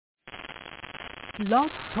Blog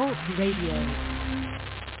Talk Radio.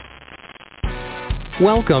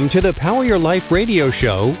 Welcome to the Power Your Life radio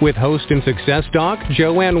show with host and success doc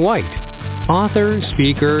Joanne White. Author,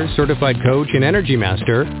 speaker, certified coach, and energy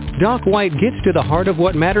master, Doc White gets to the heart of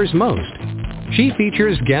what matters most. She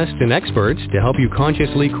features guests and experts to help you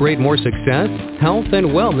consciously create more success, health, and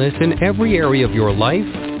wellness in every area of your life,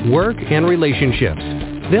 work, and relationships.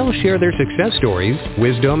 They'll share their success stories,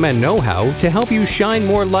 wisdom, and know-how to help you shine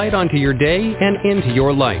more light onto your day and into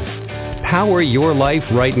your life. Power your life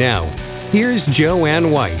right now. Here's Joanne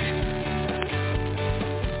White.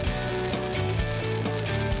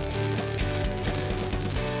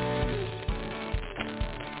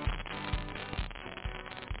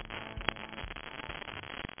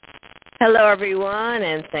 Hello, everyone,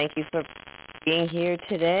 and thank you for being here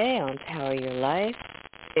today on Power Your Life.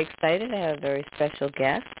 Excited to have a very special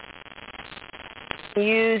guest.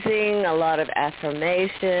 Using a lot of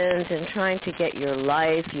affirmations and trying to get your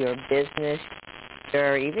life, your business,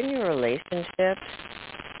 or even your relationships.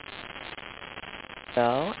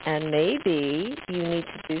 And maybe you need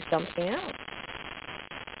to do something else.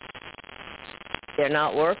 They're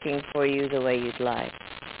not working for you the way you'd like.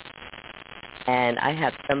 And I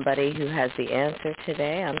have somebody who has the answer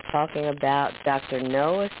today. I'm talking about Dr.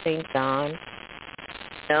 Noah St. John,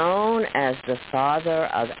 known as the Father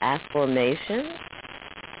of Afformations,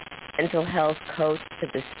 mental health coach to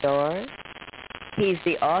the stars. He's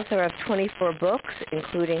the author of 24 books,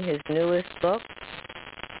 including his newest book,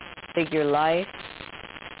 Figure Life,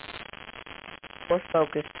 4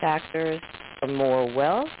 Focus Factors for More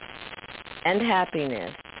Wealth and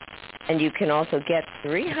Happiness. And you can also get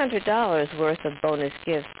 $300 worth of bonus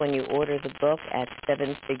gifts when you order the book at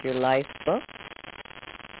 7 Figure Life Book.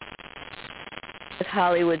 With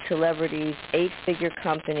Hollywood celebrities, 8-figure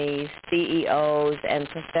companies, CEOs, and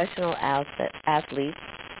professional athletes,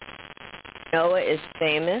 Noah is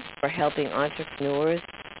famous for helping entrepreneurs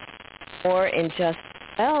more in just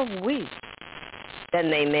 12 weeks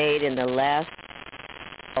than they made in the last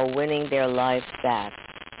while winning their lives back.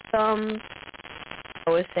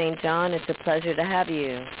 Noah St. John, it's a pleasure to have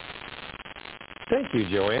you. Thank you,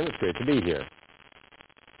 Joanne. It's great to be here.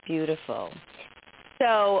 Beautiful.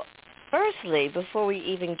 So, firstly, before we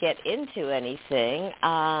even get into anything,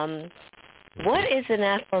 what is an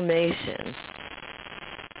affirmation?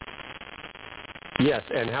 Yes,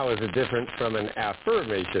 and how is it different from an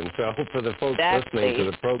affirmation? So for the folks listening to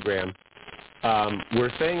the program,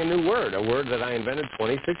 we're saying a new word, a word that I invented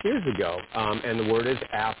 26 years ago, and the word is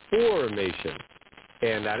affirmation.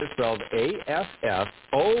 And that is spelled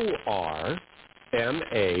AFFORMATIONS,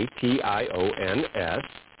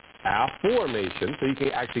 affirmation. So you can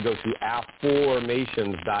actually go to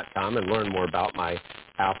affirmations.com and learn more about my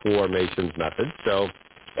AFFORMATIONS Method. So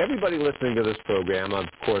everybody listening to this program, of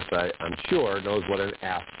course, I'm sure, knows what an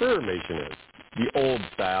affirmation is. The old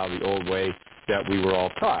style, the old way that we were all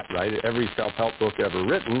taught, right? Every self-help book ever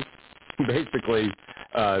written basically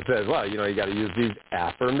says, well, you got to use these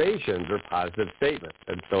affirmations or positive statements.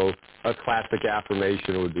 And so a classic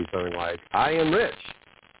affirmation would be something like, I am rich.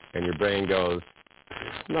 And your brain goes,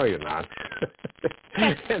 no, you're not.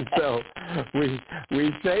 And so we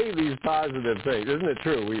say these positive things. Isn't it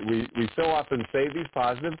true? We so often say these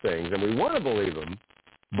positive things, and we want to believe them,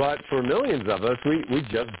 but for millions of us, we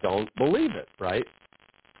just don't believe it, right?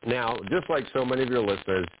 Now, just like so many of your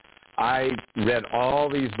listeners, I read all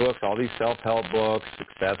these books, all these self-help books,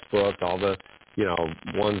 success books, all the,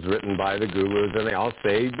 ones written by the gurus, and they all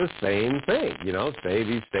say the same thing, say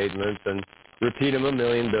these statements and repeat them a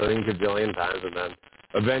million, billion, gazillion times, and then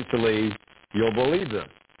eventually you'll believe them.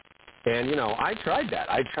 And, I tried that.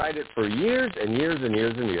 I tried it for years and years and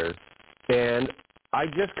years and years, and I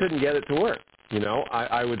just couldn't get it to work.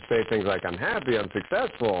 I would say things like, I'm happy, I'm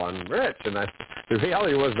successful, I'm rich, and the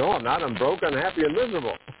reality was, no, I'm not. I'm broke, unhappy, and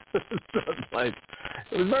miserable. So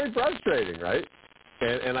it was very frustrating, right?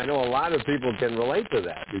 And I know a lot of people can relate to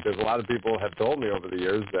that because a lot of people have told me over the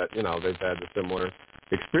years that, they've had a similar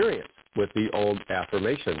experience with the old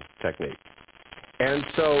affirmation technique. And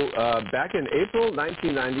so back in April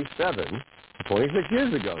 1997, 26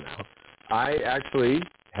 years ago now, I actually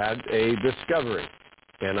had a discovery.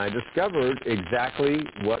 And I discovered exactly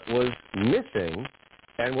what was missing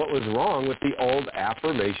and what was wrong with the old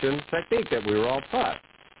affirmation technique that we were all taught.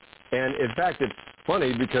 And in fact, it's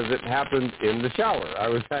funny because it happened in the shower. I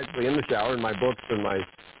was actually in the shower. In my books and my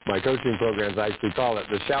coaching programs, I actually call it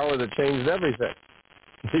the shower that changed everything.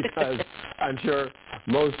 Because I'm sure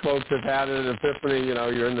most folks have had an epiphany,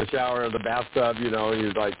 you're in the shower or the bathtub, and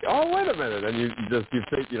you're like, oh, wait a minute. And you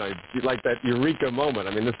think, you like that eureka moment.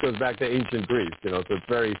 I mean, this goes back to ancient Greece, so it's a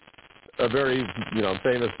very,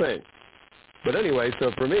 famous thing. But anyway,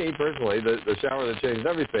 so for me personally, the shower that changed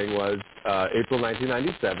everything was April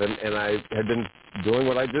 1997, and I had been doing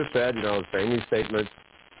what I just said, saying these statements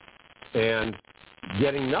and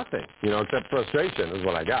getting nothing, except frustration is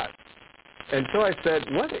what I got. And so I said,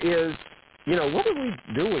 what are we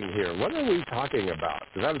doing here? What are we talking about?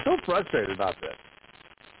 Because I was so frustrated about this.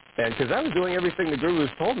 And because I was doing everything the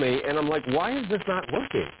gurus told me, and I'm like, why is this not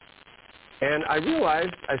working? And I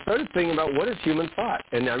started thinking about what is human thought.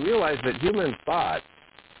 And I realized that human thought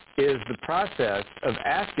is the process of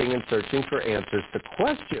asking and searching for answers to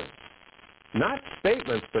questions. Not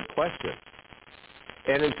statements, but questions.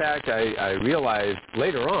 And in fact, I realized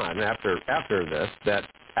later on, after this, that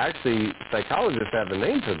actually psychologists have a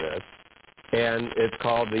name for this, and it's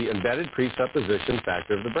called the embedded presupposition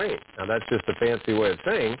factor of the brain. Now, that's just a fancy way of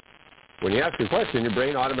saying when you ask a question, your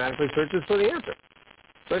brain automatically searches for the answer.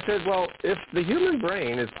 So I said, well, if the human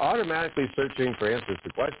brain is automatically searching for answers to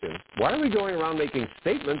questions, why are we going around making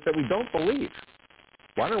statements that we don't believe?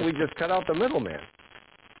 Why don't we just cut out the middleman?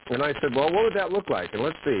 And I said, well, what would that look like? And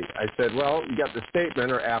let's see. I said, well, you got the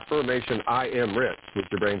statement or affirmation, I am rich, which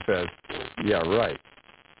your brain says, yeah, right.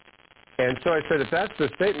 And so I said, if that's the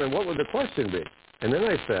statement, what would the question be? And then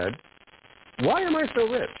I said, why am I so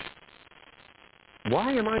rich?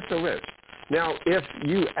 Why am I so rich? Now, if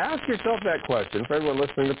you ask yourself that question, for everyone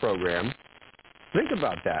listening to the program, think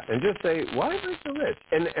about that and just say, why am I so rich?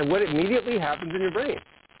 And what immediately happens in your brain?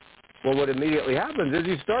 Well, what immediately happens is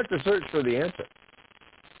you start to search for the answer.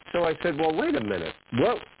 So I said, well, wait a minute.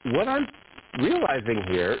 What I'm realizing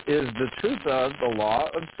here is the truth of the law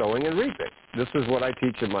of sowing and reaping. This is what I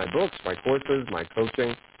teach in my books, my courses, my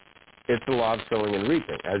coaching. It's the law of sowing and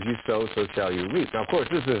reaping. As you sow, so shall you reap. Now, of course,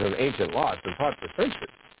 this is an ancient law. It's been taught for centuries.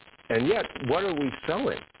 And yet, what are we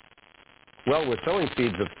sowing? Well, we're sowing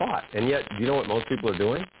seeds of thought. And yet, do you know what most people are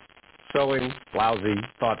doing? Sowing lousy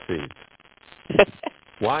thought seeds.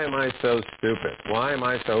 Why am I so stupid? Why am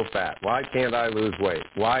I so fat? Why can't I lose weight?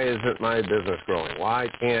 Why isn't my business growing? Why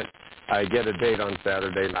can't I get a date on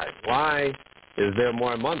Saturday night? Why is there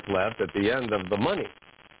more month left at the end of the money?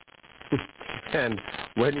 And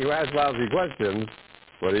when you ask lousy questions,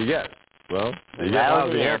 what do you get? Well, you get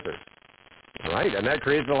lousy answers. All right, and that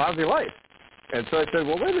creates a lousy life. And so I said,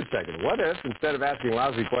 well, wait a second. What if, instead of asking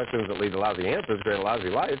lousy questions that lead to lousy answers, create a lousy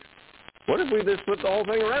life, what if we just flip the whole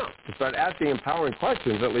thing around and start asking empowering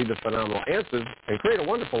questions that lead to phenomenal answers and create a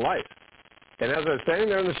wonderful life? And as I was standing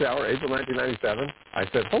there in the shower, April 1997, I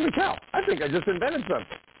said, holy cow, I think I just invented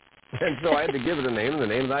something. And so I had to give it a name, and the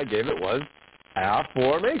name that I gave it was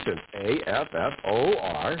AFFORMATIONS,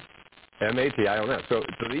 AFFORMATIONS. So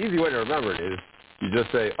the easy way to remember it is you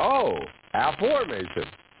just say, oh, affirmation.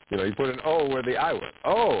 You put an O where the I was.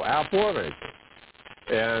 Oh, affirmation.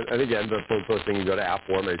 And again, the full coaching, you go to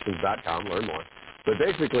affformations.com, learn more. But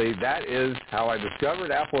basically, that is how I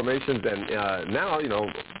discovered affirmations. And now,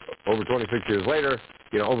 over 26 years later,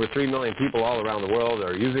 over 3 million people all around the world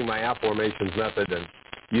are using my affirmations method and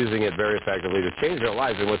using it very effectively to change their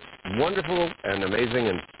lives. And what's wonderful and amazing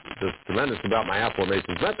and just tremendous about my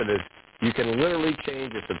affirmations method is you can literally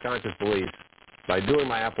change your subconscious beliefs by doing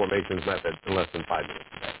my affirmations method in less than 5 minutes.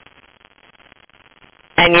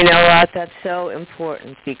 And you know what? That's so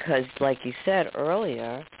important because, like you said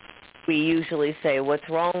earlier, we usually say, what's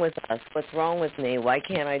wrong with us? What's wrong with me? Why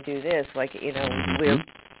can't I do this? We're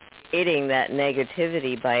creating that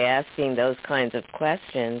negativity by asking those kinds of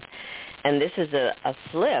questions. And this is a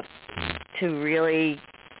flip to really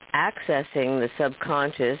accessing the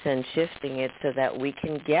subconscious and shifting it so that we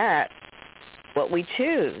can get what we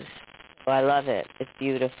choose. So I love it. It's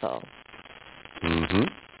beautiful. Mm-hmm.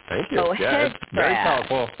 Thank you. So yeah, it's very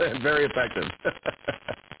powerful and very effective.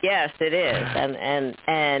 Yes, it is.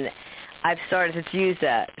 And I've started to use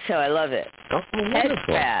that, so I love it. Oh, head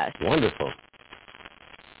trash. Wonderful.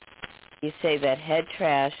 You say that head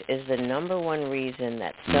trash is the number one reason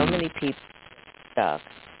that so many people are stuck.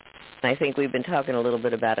 And I think we've been talking a little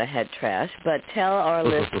bit about a head trash, but tell our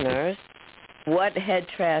listeners what head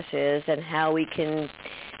trash is and how we can,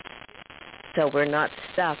 so we're not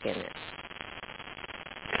stuck in it.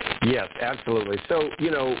 Yes, absolutely. So,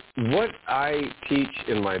 what I teach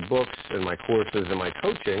in my books and my courses and my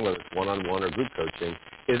coaching, whether it's one-on-one or group coaching,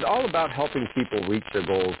 is all about helping people reach their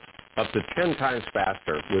goals up to 10 times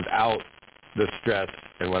faster without the stress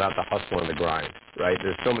and without the hustle and the grind, right?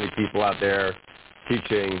 There's so many people out there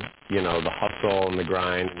teaching, the hustle and the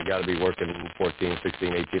grind, and you got to be working 14,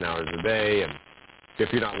 16, 18 hours a day, and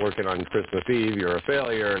if you're not working on Christmas Eve, you're a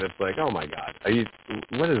failure, and it's like, oh my God,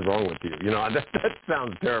 what is wrong with you? That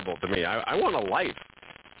sounds terrible to me. I want a life.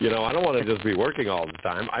 I don't want to just be working all the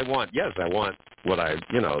time. I want what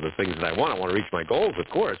the things that I want. I want to reach my goals, of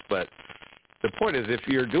course, but the point is, if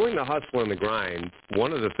you're doing the hustle and the grind,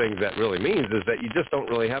 one of the things that really means is that you just don't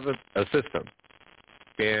really have a system.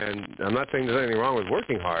 And I'm not saying there's anything wrong with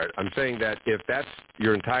working hard. I'm saying that if that's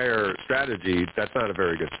your entire strategy, that's not a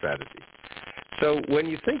very good strategy. So when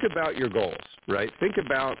you think about your goals, right, think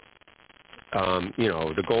about,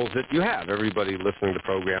 the goals that you have. Everybody listening to the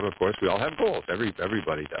program, of course, we all have goals.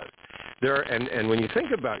 Everybody does. And when you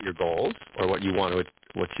think about your goals or what you want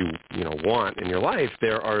in your life,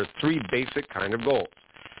 there are three basic kind of goals.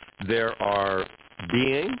 There are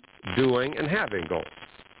being, doing, and having goals.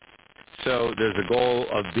 So there's a goal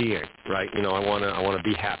of being, right? I want to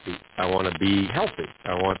be happy. I want to be healthy.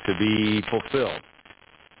 I want to be fulfilled.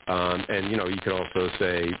 And you could also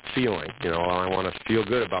say feeling. I want to feel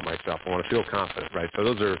good about myself. I want to feel confident, right? So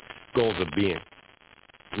those are goals of being.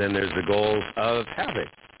 And then there's the goals of having.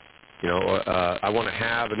 I want to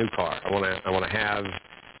have a new car. I want to have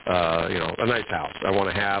a nice house. I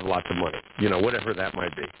want to have lots of money. Whatever that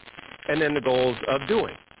might be. And then the goals of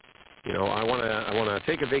doing. I want to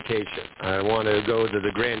take a vacation. I want to go to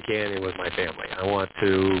the Grand Canyon with my family. I want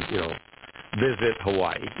to, visit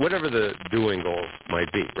Hawaii. Whatever the doing goals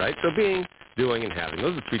might be, right? So being, doing, and having.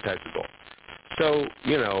 Those are three types of goals. So,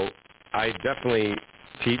 I definitely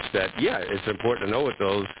teach that, it's important to know what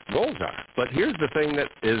those goals are. But here's the thing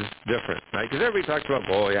that is different, right? Because everybody talks about,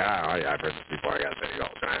 I've heard this before. I got to say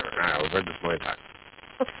goals. I've heard this many times.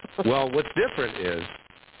 Well, what's different is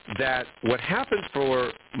that what happens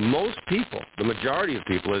for most people, the majority of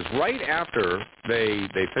people, is right after they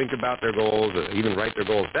think about their goals or even write their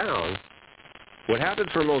goals down, what happens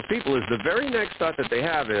for most people is the very next thought that they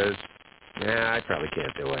have is, I probably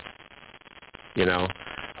can't do it.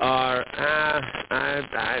 Or,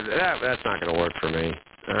 that's not going to work for me.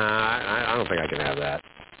 I don't think I can have that.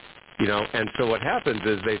 And so what happens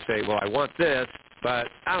is they say, well, I want this, but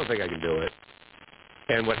I don't think I can do it.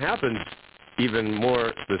 And what happens even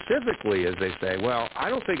more specifically is they say, well, I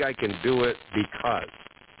don't think I can do it because.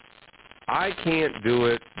 I can't do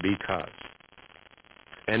it because.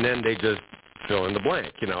 And then they just fill in the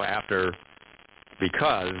blank, after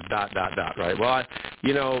because, ... right? Well,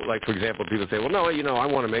 like, for example, people say, well, no, I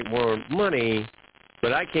want to make more money,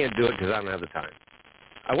 but I can't do it because I don't have the time.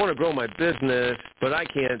 I want to grow my business, but I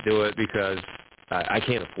can't do it because I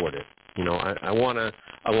can't afford it. I want to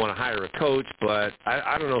hire a coach, but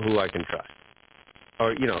I don't know who I can trust.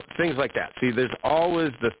 Or, things like that. See, there's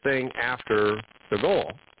always the thing after the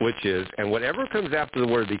goal, which is, and whatever comes after the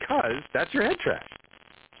word because, that's your head trash.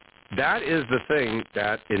 That is the thing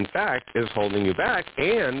that, in fact, is holding you back,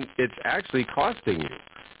 and it's actually costing you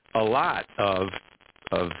a lot of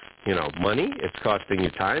money. It's costing you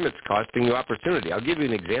time. It's costing you opportunity. I'll give you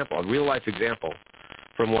an example, a real-life example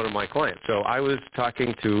from one of my clients. So I was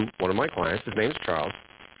talking to one of my clients. His name is Charles.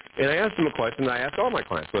 And I asked him a question that I ask all my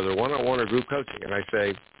clients, whether one-on-one or group coaching. And I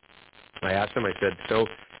asked him, I said, so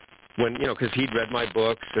when, because he'd read my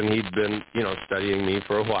books and he'd been, studying me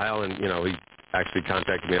for a while, and, he actually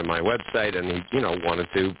contacted me on my website, and he, wanted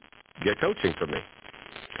to get coaching from me.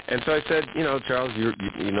 And so I said, Charles,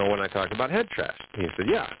 you know when I talk about head trash? He said,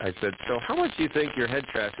 yeah. I said, so how much do you think your head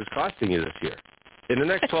trash is costing you this year? In the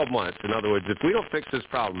next 12 months, in other words, if we don't fix this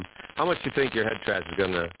problem, how much do you think your head trash is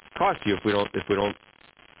going to cost you if we don't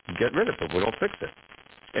get rid of it, if we don't fix it?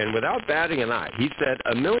 And without batting an eye, he said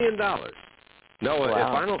 $1 million. Noah,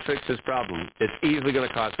 If I don't fix this problem, it's easily going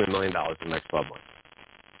to cost me $1 million in the next 12 months.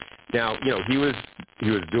 Now, he was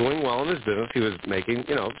doing well in his business. He was making,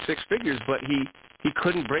 six figures, but he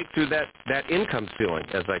couldn't break through that income ceiling,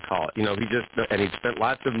 as I call it. He spent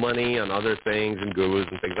lots of money on other things and gurus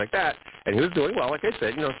and things like that. And he was doing well, like I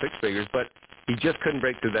said, six figures, but he just couldn't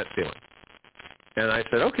break through that ceiling. And I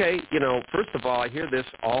said, okay, first of all, I hear this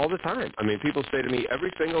all the time. I mean, people say to me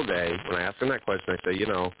every single day when I ask them that question, I say,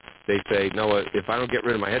 they say, Noah, if I don't get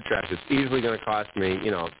rid of my head trash, it's easily going to cost me,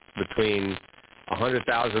 between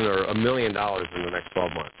 $100,000 or $1 million in the next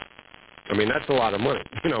 12 months. I mean, that's a lot of money.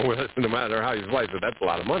 No matter how you slice it, that's a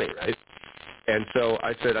lot of money, right? And so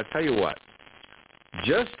I said, I tell you what,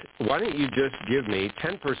 why don't you just give me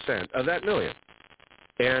 10% of that million?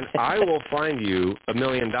 And I will find you $1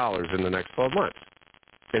 million in the next 12 months.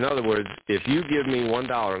 In other words, if you give me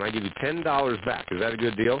 $1 and I give you $10 back, is that a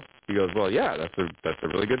good deal? He goes, well, yeah, that's a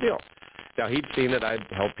really good deal. Now, he'd seen that I'd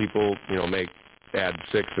help people, add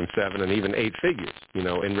 6 and 7 and even 8 figures,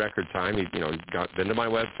 in record time. He'd been to my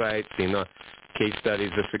website, seen the case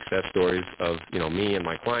studies, the success stories of, me and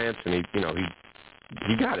my clients, and he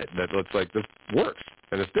got it. That looks like this works,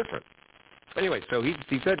 and it's different. Anyway, so he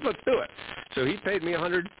said, let's do it. So he paid me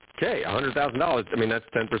 $100,000. I mean, that's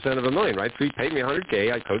 10% of $1 million, right? So he paid me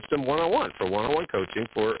 $100K. I coached him one-on-one for one-on-one coaching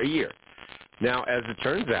for a year. Now, as it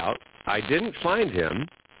turns out, I didn't find him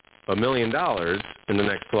 $1 million in the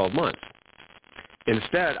next 12 months.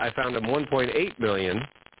 Instead, I found him $1.8 million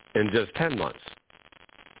in just 10 months.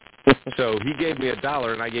 So he gave me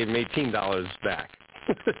 $1, and I gave him $18 back.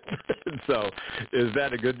 So is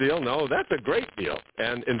that a good deal? No, that's a great deal.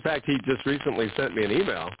 And, in fact, he just recently sent me an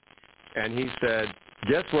email, and he said,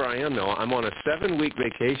 guess where I am now? I'm on a 7-week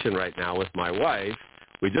vacation right now with my wife.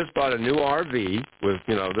 We just bought a new RV with,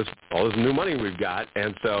 all this new money we've got,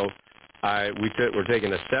 and so we're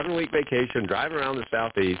taking a 7-week vacation, driving around the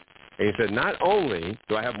Southeast. And he said, not only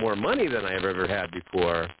do I have more money than I have ever had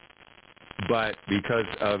before, but because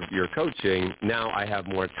of your coaching, now I have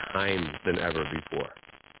more time than ever before.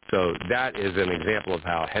 So that is an example of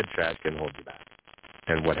how head trash can hold you back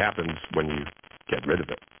and what happens when you get rid of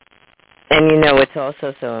it. And it's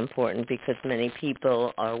also so important because many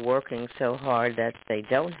people are working so hard that they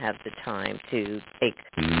don't have the time to take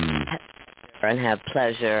and have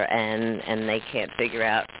pleasure, and they can't figure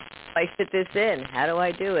out, I fit this in, how do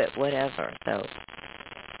I do it, whatever.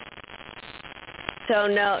 So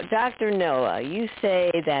no, Dr. Noah, you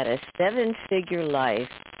say that a 7-figure life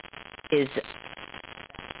is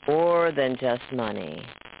more than just money.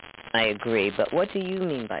 I agree, but what do you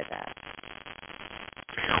mean by that?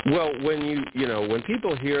 Well, when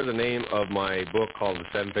people hear the name of my book called The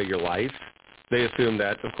 7-Figure Life, they assume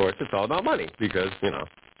that, of course, it's all about money because,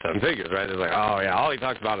 7 figures, right? It's like, oh, yeah, all he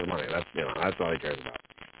talks about is money. That's all he cares about.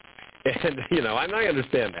 And, I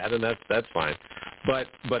understand that, and that's fine. But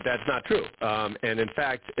that's not true. And, in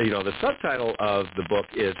fact, the subtitle of the book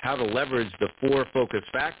is How to Leverage the 4 Focus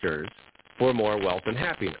Factors for More Wealth and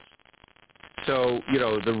Happiness. So,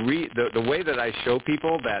 the way that I show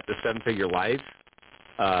people that the 7-figure life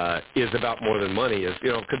is about more than money is,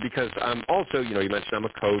 because I'm also, you mentioned I'm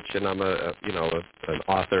a coach and I'm an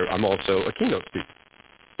author. I'm also a keynote speaker.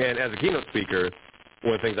 And as a keynote speaker,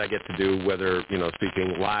 one of the things I get to do, whether,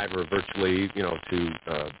 speaking live or virtually,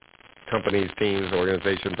 to companies, teams,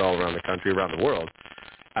 organizations all around the country, around the world,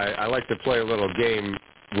 I like to play a little game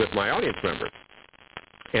with my audience members.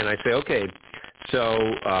 And I say, okay, so,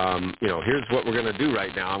 here's what we're going to do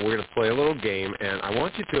right now. We're going to play a little game, and I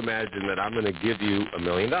want you to imagine that I'm going to give you $1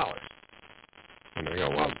 million. And they go,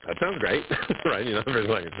 well, that sounds great, right? Everybody's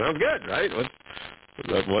like, it sounds good, right?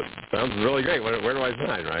 What sounds really great. Where do I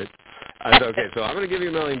sign, right? I said, okay, so I'm going to give you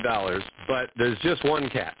 $1 million, but there's just one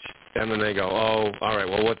catch. And then they go, oh, all right,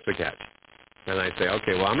 well, what's the catch? And I say,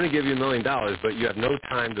 okay, well, I'm going to give you $1 million, but you have no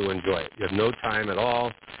time to enjoy it. You have no time at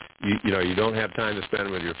all. You don't have time to spend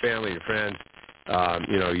with your family, your friends.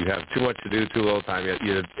 You have too much to do, too little time.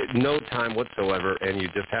 You have no time whatsoever, and you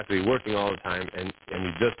just have to be working all the time, and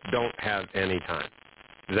you just don't have any time.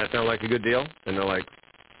 Does that sound like a good deal? And they're like,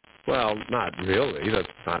 well, not really. That's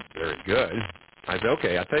not very good. I said,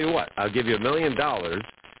 okay, I'll tell you what. I'll give you $1 million,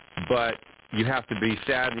 but you have to be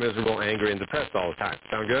sad, miserable, angry, and depressed all the time.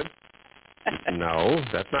 Sound good? No,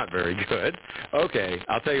 that's not very good. Okay,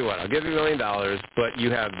 I'll tell you what. I'll give you $1 million, but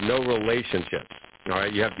you have no relationships. All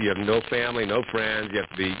right, you have no family, no friends. You have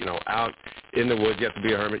to be, out in the woods. You have to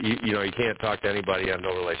be a hermit. You can't talk to anybody. You have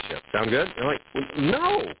no relationship. Sound good? I'm like,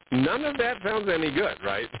 no, none of that sounds any good,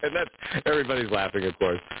 right? And everybody's laughing, of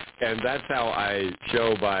course. And that's how I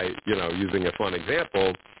show by, using a fun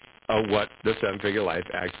example of what the 7-figure life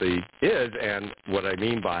actually is and what I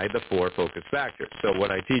mean by the 4 focus factors. So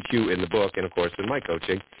what I teach you in the book and, of course, in my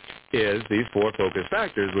coaching is these 4 focus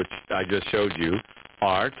factors, which I just showed you,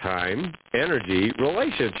 are time, energy,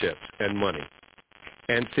 relationships, and money.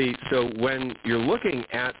 And see, so when you're looking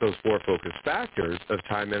at those 4 focus factors of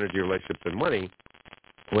time, energy, relationships, and money,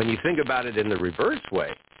 when you think about it in the reverse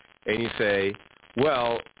way, and you say,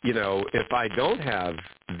 well, if I don't have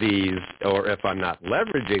these or if I'm not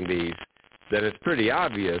leveraging these, then it's pretty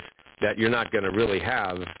obvious that you're not going to really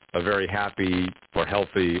have a very happy or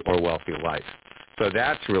healthy or wealthy life. So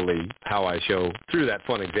that's really how I show through that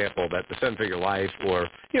fun example that the 7-figure life, or,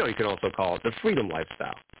 you can also call it the freedom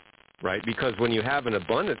lifestyle, right? Because when you have an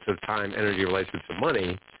abundance of time, energy, relationships, and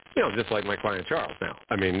money, just like my client Charles now.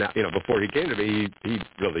 I mean, before he came to me, he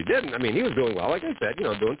really didn't. I mean, he was doing well, like I said,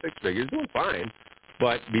 doing 6 figures, doing fine.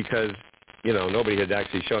 But because, nobody had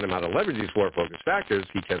actually shown him how to leverage these 4 focus factors,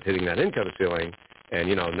 he kept hitting that income ceiling, and,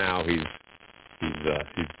 now he's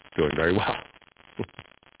doing very well.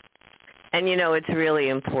 And, it's really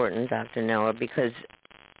important, Dr. Noah, because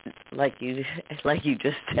like you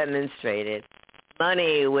just demonstrated,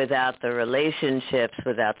 money without the relationships,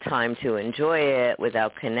 without time to enjoy it,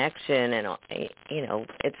 without connection, and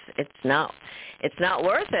it's not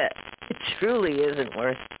worth it. It truly isn't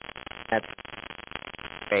worth it. That's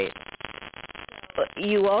great. But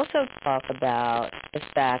you also talk about the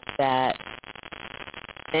fact that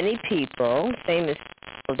many people, famous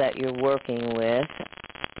people that you're working with,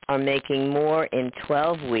 are making more in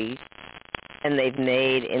 12 weeks than they've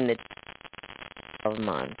made in the 12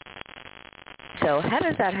 months. So how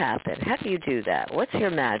does that happen? How do you do that? What's your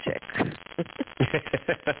magic?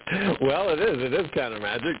 Well, it is kind of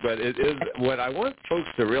magic, but it is what I want folks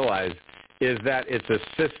to realize is that it's a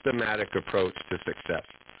systematic approach to success.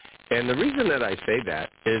 And the reason that I say that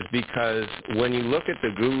is because when you look at the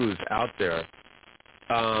gurus out there,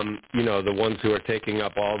 the ones who are taking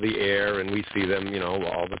up all the air, and we see them,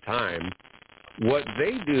 all the time, what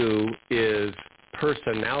they do is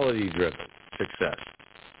personality-driven success.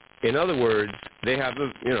 In other words, they have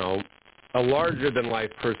a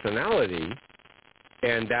larger-than-life personality,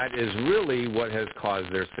 and that is really what has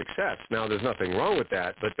caused their success. Now, there's nothing wrong with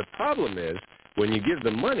that, but the problem is when you give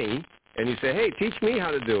them money and you say, hey, teach me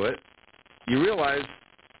how to do it, you realize,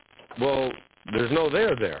 well, there's no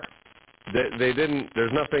there there.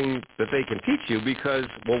 There's nothing that they can teach you because,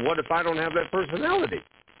 well, what if I don't have that personality?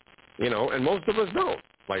 And most of us don't.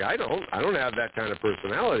 Like I don't have that kind of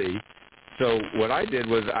personality. So what I did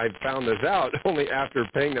was I found this out only after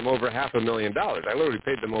paying them over $500,000. I literally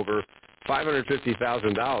paid them over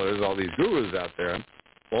 $550,000, all these gurus out there,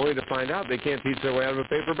 only to find out they can't teach their way out of a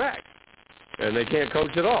paper bag. And they can't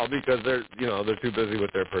coach at all because they're too busy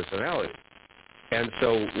with their personality. And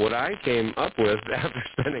so what I came up with after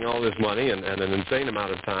spending all this money and an insane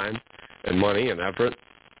amount of time and money and effort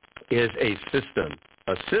is a system.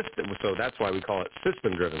 A system. So that's why we call it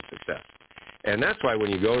system-driven success. And that's why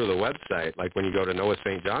when you go to the website, like when you go to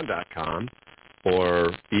noahstjohn.com,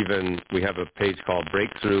 or even we have a page called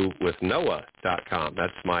breakthroughwithnoah.com.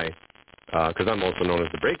 That's my, because I'm also known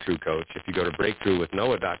as the Breakthrough Coach. If you go to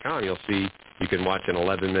breakthroughwithnoah.com, you'll see you can watch an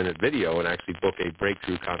 11-minute video and actually book a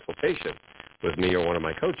breakthrough consultation with me or one of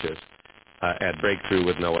my coaches at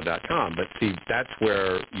breakthroughwithnoah.com. But see, that's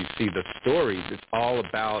where you see the stories. It's all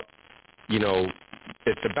about,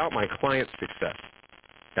 it's about my client's success.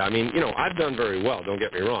 I mean, I've done very well. Don't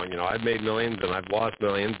get me wrong. I've made millions and I've lost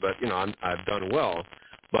millions, but, I've done well.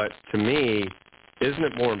 But to me, isn't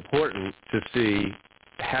it more important to see,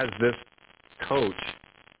 has this coach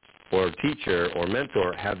or teacher or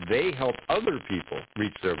mentor, have they helped other people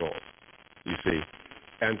reach their goals, you see?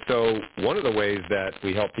 And so one of the ways that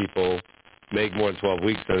we help people make more in 12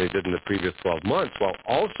 weeks than they did in the previous 12 months while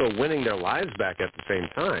also winning their lives back at the same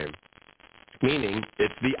time, meaning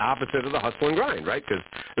it's the opposite of the hustle and grind, right? Because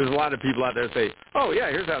there's a lot of people out there that say, oh,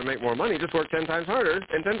 yeah, here's how to make more money. Just work 10 times harder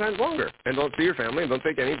and 10 times longer. And don't see your family and don't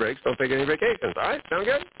take any breaks. Don't take any vacations. All right? Sound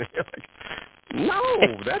good? No,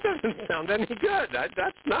 that doesn't sound any good.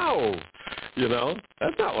 That's no.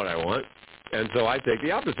 That's not what I want. And so I take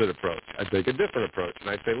the opposite approach. I take a different approach. And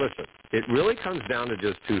I say, listen, it really comes down to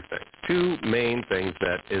just two things, two main things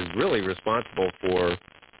that is really responsible for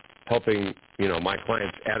helping, my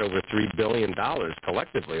clients add over $3 billion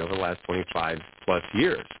collectively over the last 25-plus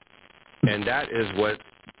years. And that is what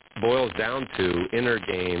boils down to inner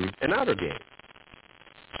game and outer game.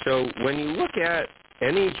 So when you look at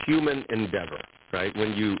any human endeavor, right,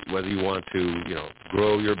 whether you want to,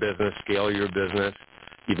 grow your business, scale your business,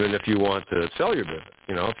 even if you want to sell your business,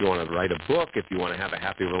 if you want to write a book, if you want to have a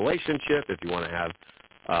happy relationship, if you want to have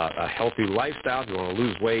a healthy lifestyle, if you want to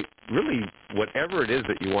lose weight, really whatever it is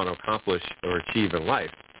that you want to accomplish or achieve in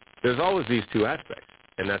life, there's always these two aspects,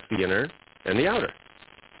 and that's the inner and the outer,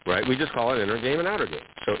 right? We just call it inner game and outer game.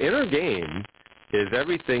 So inner game is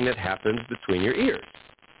everything that happens between your ears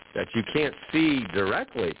that you can't see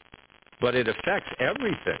directly, but it affects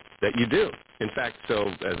everything that you do. In fact, so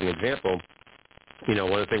as an example,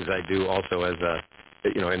 one of the things I do also as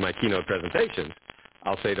in my keynote presentations,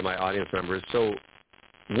 I'll say to my audience members, so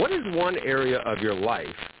what is one area of your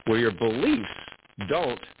life where your beliefs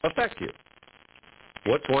don't affect you?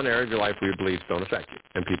 What's one area of your life where your beliefs don't affect you?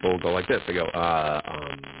 And people go like this. They go,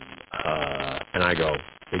 and I go,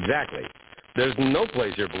 exactly. There's no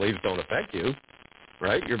place your beliefs don't affect you,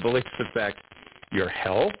 right? Your beliefs affect your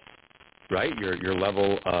health, right? Your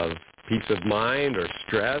level of peace of mind or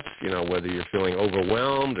stress, whether you're feeling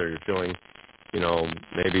overwhelmed or you're feeling,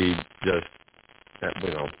 maybe just,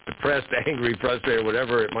 depressed, angry, frustrated,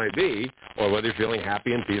 whatever it might be, or whether you're feeling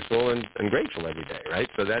happy and peaceful and grateful every day, right?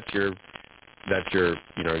 So that's your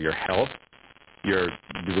your health. Your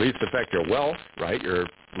beliefs affect your wealth, right? Your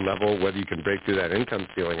level, whether you can break through that income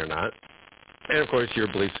ceiling or not. And, of course, your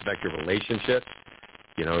beliefs affect your relationships,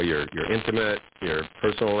 your intimate, your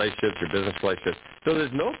personal relationships, your business relationships. So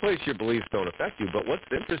there's no place your beliefs don't affect you, but what's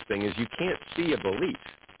interesting is you can't see a belief.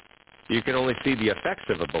 You can only see the effects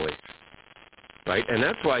of a belief. right? And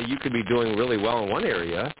that's why you could be doing really well in one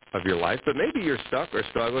area of your life, but maybe you're stuck or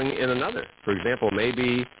struggling in another. For example,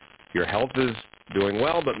 maybe your health is doing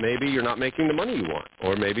well, but maybe you're not making the money you want,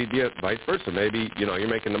 or maybe vice versa. Maybe, you're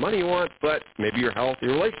making the money you want, but maybe your health,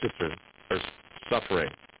 your relationships are suffering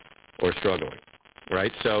or struggling,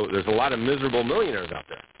 right? So there's a lot of miserable millionaires out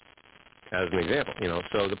there, as an example,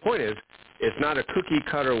 So the point is, it's not a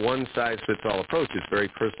cookie-cutter, one-size-fits-all approach. It's very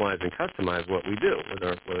personalized and customized what we do.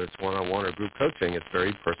 Whether it's one-on-one or group coaching, it's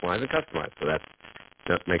very personalized and customized. So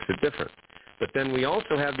that makes it different. But then we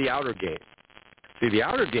also have the outer game. See, the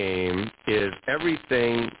outer game is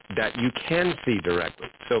everything that you can see directly.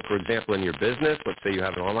 So, for example, in your business, let's say you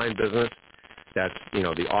have an online business, that's,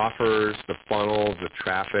 the offers, the funnels, the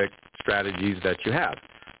traffic strategies that you have.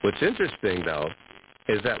 What's interesting, though,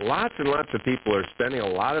 is that lots and lots of people are spending a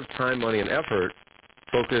lot of time, money, and effort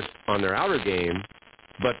focused on their outer game,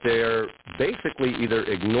 but they're basically either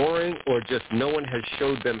ignoring or just no one has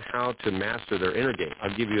showed them how to master their inner game.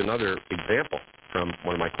 I'll give you another example from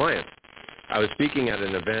one of my clients. I was speaking at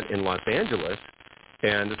an event in Los Angeles,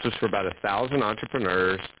 and this was for about 1,000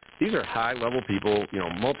 entrepreneurs. These are high-level people,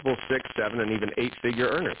 multiple 6, 7, and even 8-figure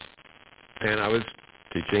earners. And I was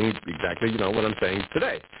teaching exactly, what I'm saying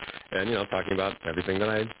today, and, talking about everything that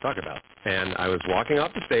I talk about. And I was walking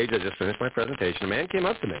off the stage. I just finished my presentation. A man came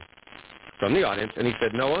up to me from the audience, and he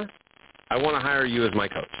said, Noah, I want to hire you as my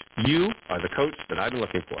coach. You are the coach that I've been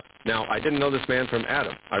looking for. Now, I didn't know this man from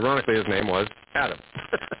Adam. Ironically, his name was Adam.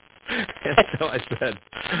 And so I said,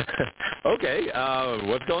 okay,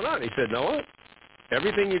 what's going on? He said, Noah,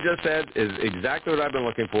 everything you just said is exactly what I've been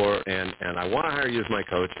looking for, and I want to hire you as my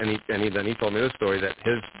coach. And then he told me the story that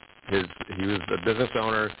he was a business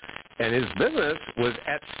owner, and his business was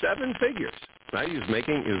at 7 figures. Right? He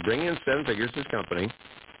was bringing in 7 figures to his company,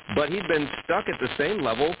 but he'd been stuck at the same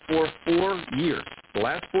level for 4 years, the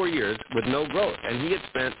last 4 years, with no growth. And he had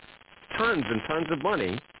spent tons and tons of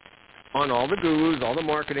money on all the gurus, all the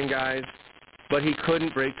marketing guys, but he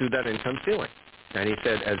couldn't break through that income ceiling. And he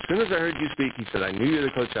said, as soon as I heard you speak, he said, I knew you're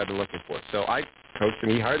the coach I've been looking for. So I coached him.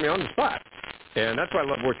 He hired me on the spot. And that's why I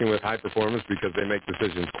love working with high performers, because they make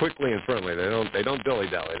decisions quickly and firmly. They don't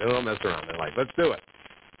dilly-dally. They don't mess around. They're like, let's do it.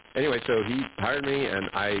 Anyway, so he hired me, and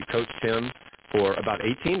I coached him for about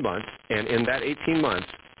 18 months. And in that 18 months,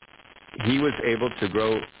 he was able to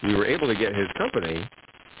grow. We were able to get his company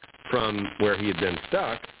from where he had been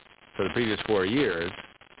stuck for the previous 4 years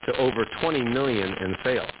to over $20 million in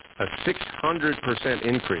sales, a 600%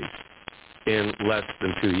 increase in less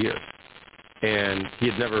than 2 years. And he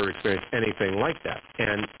had never experienced anything like that.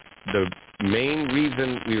 And the main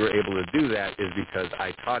reason we were able to do that is because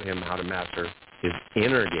I taught him how to master his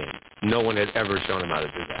inner game. No one had ever shown him how to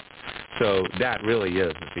do that. So that really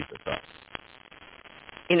is the secret sauce.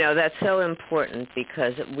 That's so important,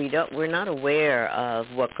 because we're not aware of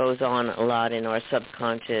what goes on a lot in our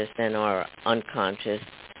subconscious and our unconscious,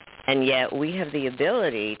 and yet we have the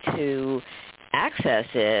ability to access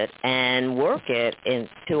it and work it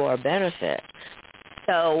to our benefit.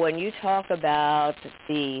 So when you talk about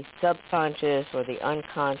the subconscious or the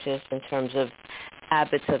unconscious in terms of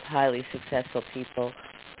habits of highly successful people,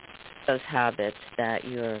 those habits that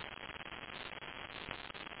you're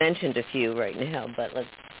mentioned a few right now, but let's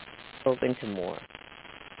open into more.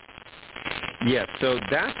 Yes, so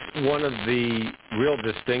that's one of the real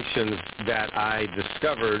distinctions that I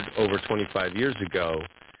discovered over 25 years ago,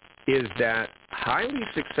 is that highly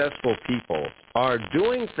successful people are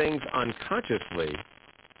doing things unconsciously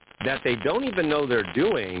that they don't even know they're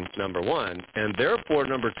doing, number one, and therefore,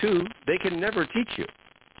 number two, they can never teach you.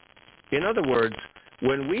 In other words,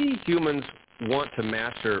 when we humans want to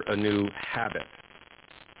master a new habit,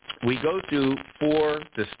 we go through 4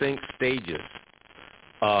 distinct stages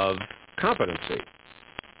of competency.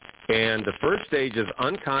 And the first stage is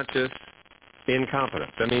unconscious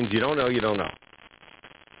incompetence. That means you don't know you don't know.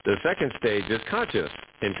 The second stage is conscious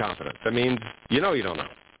incompetence. That means you know you don't know.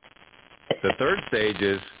 The third stage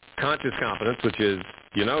is conscious competence, which is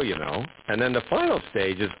you know. And then the final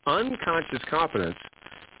stage is unconscious competence,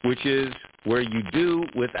 which is where you do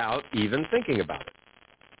without even thinking about it.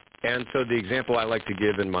 And so the example I like to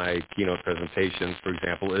give in my keynote presentations, for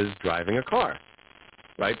example, is driving a car.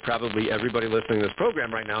 Right? Probably everybody listening to this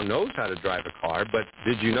program right now knows how to drive a car, but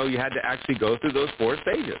did you know you had to actually go through those 4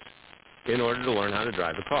 stages in order to learn how to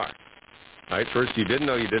drive a car? Right? First, you didn't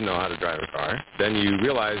know how to drive a car. Then you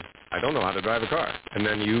realized, I don't know how to drive a car. And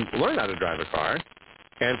then you learn how to drive a car.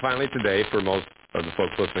 And finally today, for most of the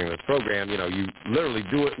folks listening to this program, you literally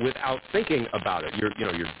do it without thinking about it. You're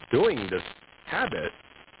doing this habit,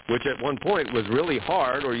 which at one point was really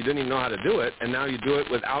hard, or you didn't even know how to do it, and now you do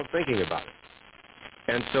it without thinking about it.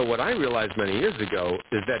 And so what I realized many years ago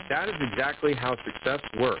is that that is exactly how success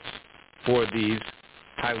works for these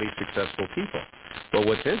highly successful people. But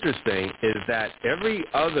what's interesting is that every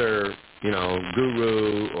other,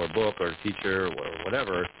 guru or book or teacher or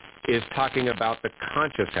whatever is talking about the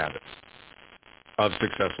conscious habits of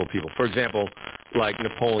successful people. For example, like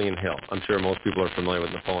Napoleon Hill. I'm sure most people are familiar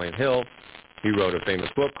with Napoleon Hill. He wrote a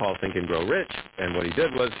famous book called Think and Grow Rich, and what he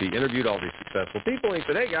did was he interviewed all these successful people, and he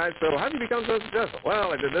said, hey, guys, so how did you become so successful?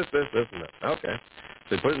 Well, I did this, this, this, and that. Okay.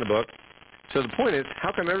 So he put it in the book. So the point is,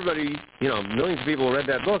 how come everybody, millions of people read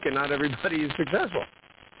that book and not everybody is successful?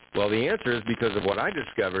 Well, the answer is because of what I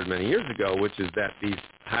discovered many years ago, which is that these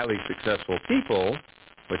highly successful people,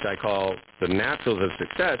 which I call the naturals of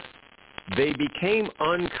success, they became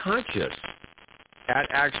unconscious at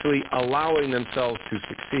actually allowing themselves to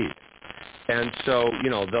succeed. And so,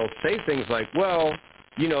 they'll say things like, well,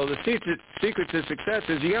 the secret to success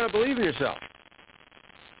is you got to believe in yourself.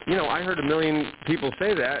 I heard a million people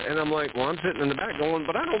say that, and I'm like, well, I'm sitting in the back going,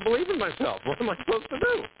 but I don't believe in myself. What am I supposed to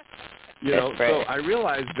do? So I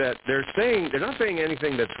realized that they're not saying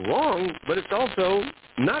anything that's wrong, but it's also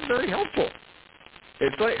not very helpful.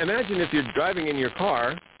 It's like, imagine if you're driving in your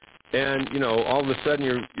car, and, all of a sudden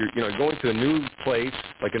you're going to a new place,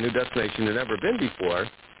 like a new destination you've never been before,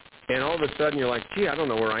 and all of a sudden you're like, gee, I don't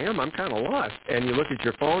know where I am. I'm kind of lost. And you look at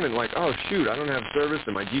your phone and like, oh, shoot, I don't have service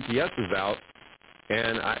and my GPS is out,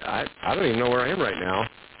 and I don't even know where I am right now.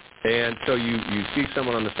 And so you see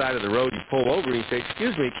someone on the side of the road, you pull over and you say,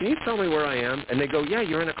 excuse me, can you tell me where I am? And they go, yeah,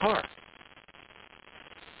 you're in a car.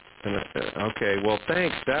 And I said, okay, well,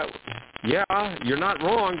 thanks. Yeah, you're not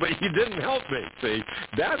wrong, but you didn't help me. See,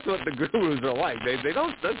 that's what the gurus are like. They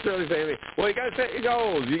don't necessarily say anything. Well, you got to set your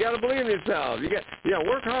goals. You got to believe in yourself. You got,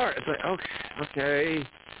 work hard. It's like, okay.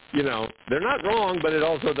 They're not wrong, but it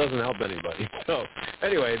also doesn't help anybody. So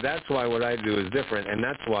anyway, that's why what I do is different, and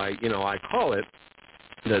that's why, I call it,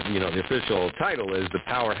 the official title is The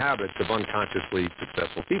Power Habits of Unconsciously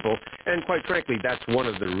Successful People. And quite frankly, that's one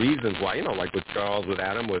of the reasons why, like with Charles, with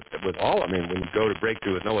Adam, with all, when you go to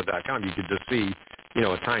breakthroughwithnoah.com, you could just see,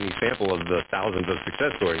 a tiny sample of the thousands of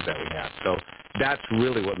success stories that we have. So that's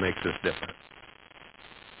really what makes us different.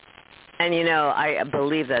 And, I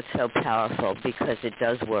believe that's so powerful because it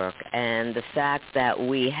does work. And the fact that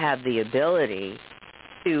we have the ability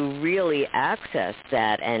to really access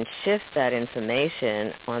that and shift that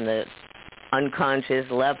information on the unconscious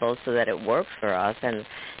level so that it works for us and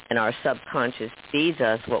our subconscious feeds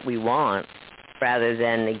us what we want rather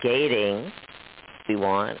than negating what we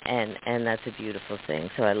want, and that's a beautiful thing.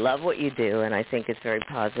 So I love what you do, and I think it's very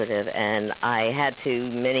positive. And I had to,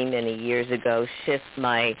 many, many years ago, shift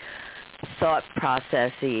my thought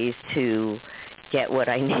processes to get what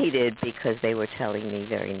I needed because they were telling me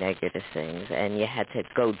very negative things, and you had to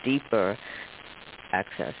go deeper to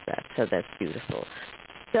access that. So that's beautiful.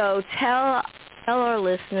 So tell our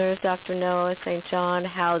listeners, Dr. Noah St. John,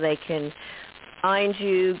 how they can find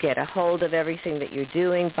you, get a hold of everything that you're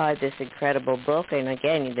doing, buy this incredible book. And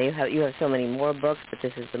again, you have so many more books, but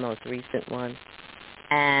this is the most recent one.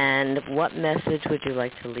 And what message would you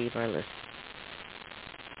like to leave our listeners?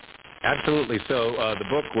 Absolutely. So the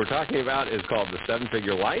book we're talking about is called The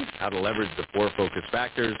Seven-Figure Life, How to Leverage the Four Focus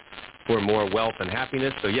Factors for More Wealth and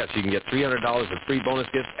Happiness. So, yes, you can get $300 of free bonus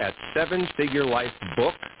gifts at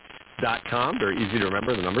sevenfigurelifebook.com. Very easy to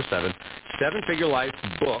remember, the number 7,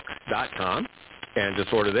 sevenfigurelifebook.com. And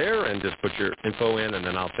just order there and just put your info in, and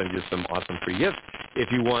then I'll send you some awesome free gifts.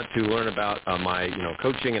 If you want to learn about my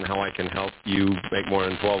coaching and how I can help you make more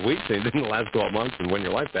in 12 weeks in the last 12 months and win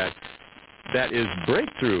your life back, that is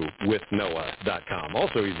breakthroughwithnoah.com.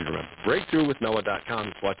 Also easy to remember. Breakthroughwithnoah.com.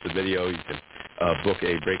 Just watch the video. You can book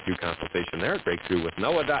a breakthrough consultation there at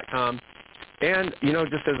breakthroughwithnoah.com. And,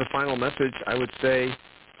 just as a final message, I would say,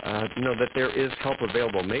 that there is help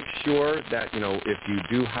available. Make sure that, if you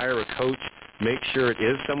do hire a coach, make sure it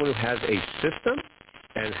is someone who has a system.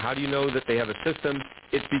 And how do you know that they have a system?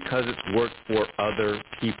 It's because it's worked for other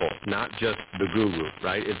people, not just the guru,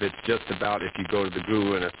 right? If it's just about if you go to the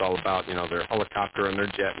guru and it's all about, their helicopter and their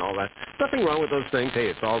jet and all that, nothing wrong with those things. Hey,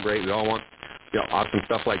 it's all great. We all want, awesome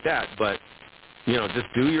stuff like that. But,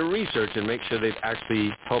 just do your research and make sure they've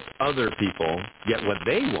actually helped other people get what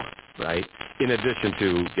they want, right? In addition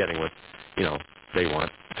to getting what, they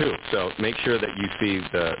want too. So make sure that you see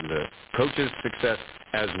the coach's success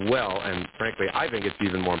as well, and frankly, I think it's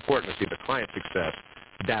even more important to see the client's success.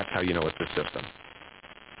 That's how you know it's a system.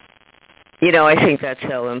 I think that's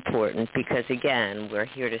so important because, again, we're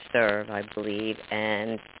here to serve, I believe,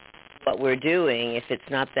 and what we're doing, if it's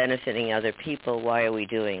not benefiting other people, why are we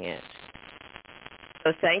doing it?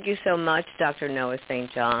 So thank you so much, Dr. Noah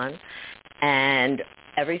St. John. And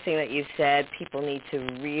everything that you've said, people need to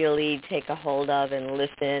really take a hold of and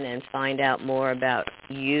listen and find out more about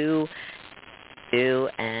you,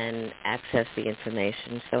 and access the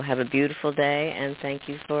information. So have a beautiful day, and thank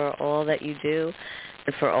you for all that you do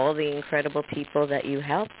and for all the incredible people that you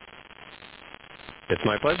help. It's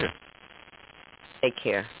my pleasure. Take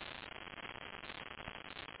care.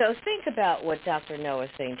 So think about what Dr. Noah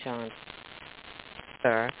St. John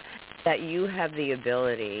said, that you have the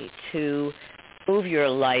ability to move your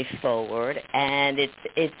life forward, and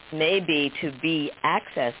it may be to be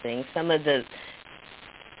accessing some of the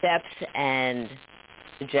steps and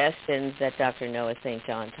suggestions that Dr. Noah St.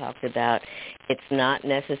 John talked about. It's not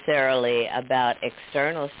necessarily about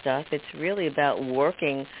external stuff. It's really about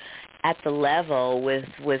working at the level with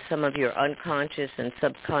some of your unconscious and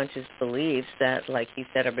subconscious beliefs that, like you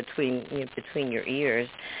said, are between your ears,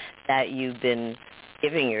 that you've been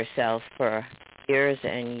giving yourself for years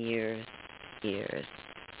and years.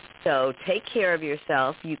 So take care of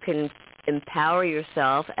yourself. You can empower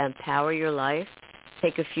yourself, empower your life.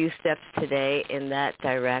 Take a few steps today in that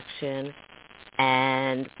direction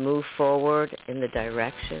and move forward in the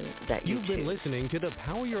direction that you choose. You've been listening to the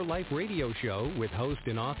Power Your Life radio show with host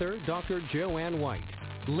and author Dr. Joanne White.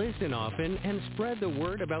 Listen often and spread the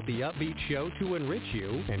word about the upbeat show to enrich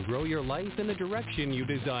you and grow your life in the direction you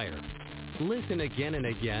desire. Listen again and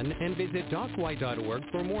again and visit docwhite.org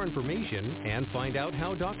for more information and find out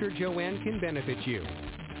how Dr. Joanne can benefit you.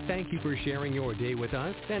 Thank you for sharing your day with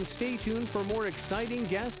us, and stay tuned for more exciting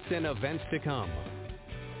guests and events to come.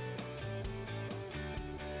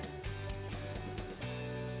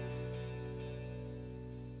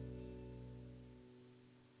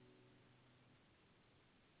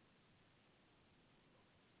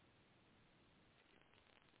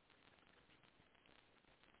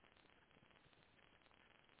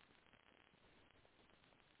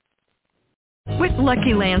 With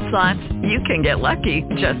Lucky Land Slots, you can get lucky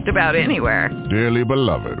just about anywhere. Dearly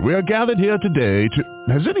beloved, we are gathered here today to...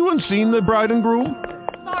 Has anyone seen the bride and groom?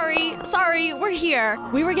 Sorry, we're here.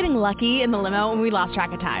 We were getting lucky in the limo and we lost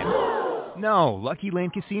track of time. No, Lucky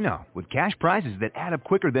Land Casino, with cash prizes that add up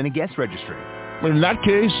quicker than a guest registry. In that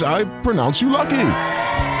case, I pronounce you lucky.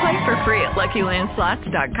 Play for free at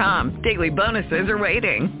LuckyLandSlots.com. Daily bonuses are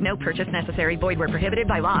waiting. No purchase necessary. Void where prohibited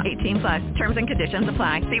by law. 18+. Terms and conditions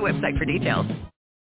apply. See website for details.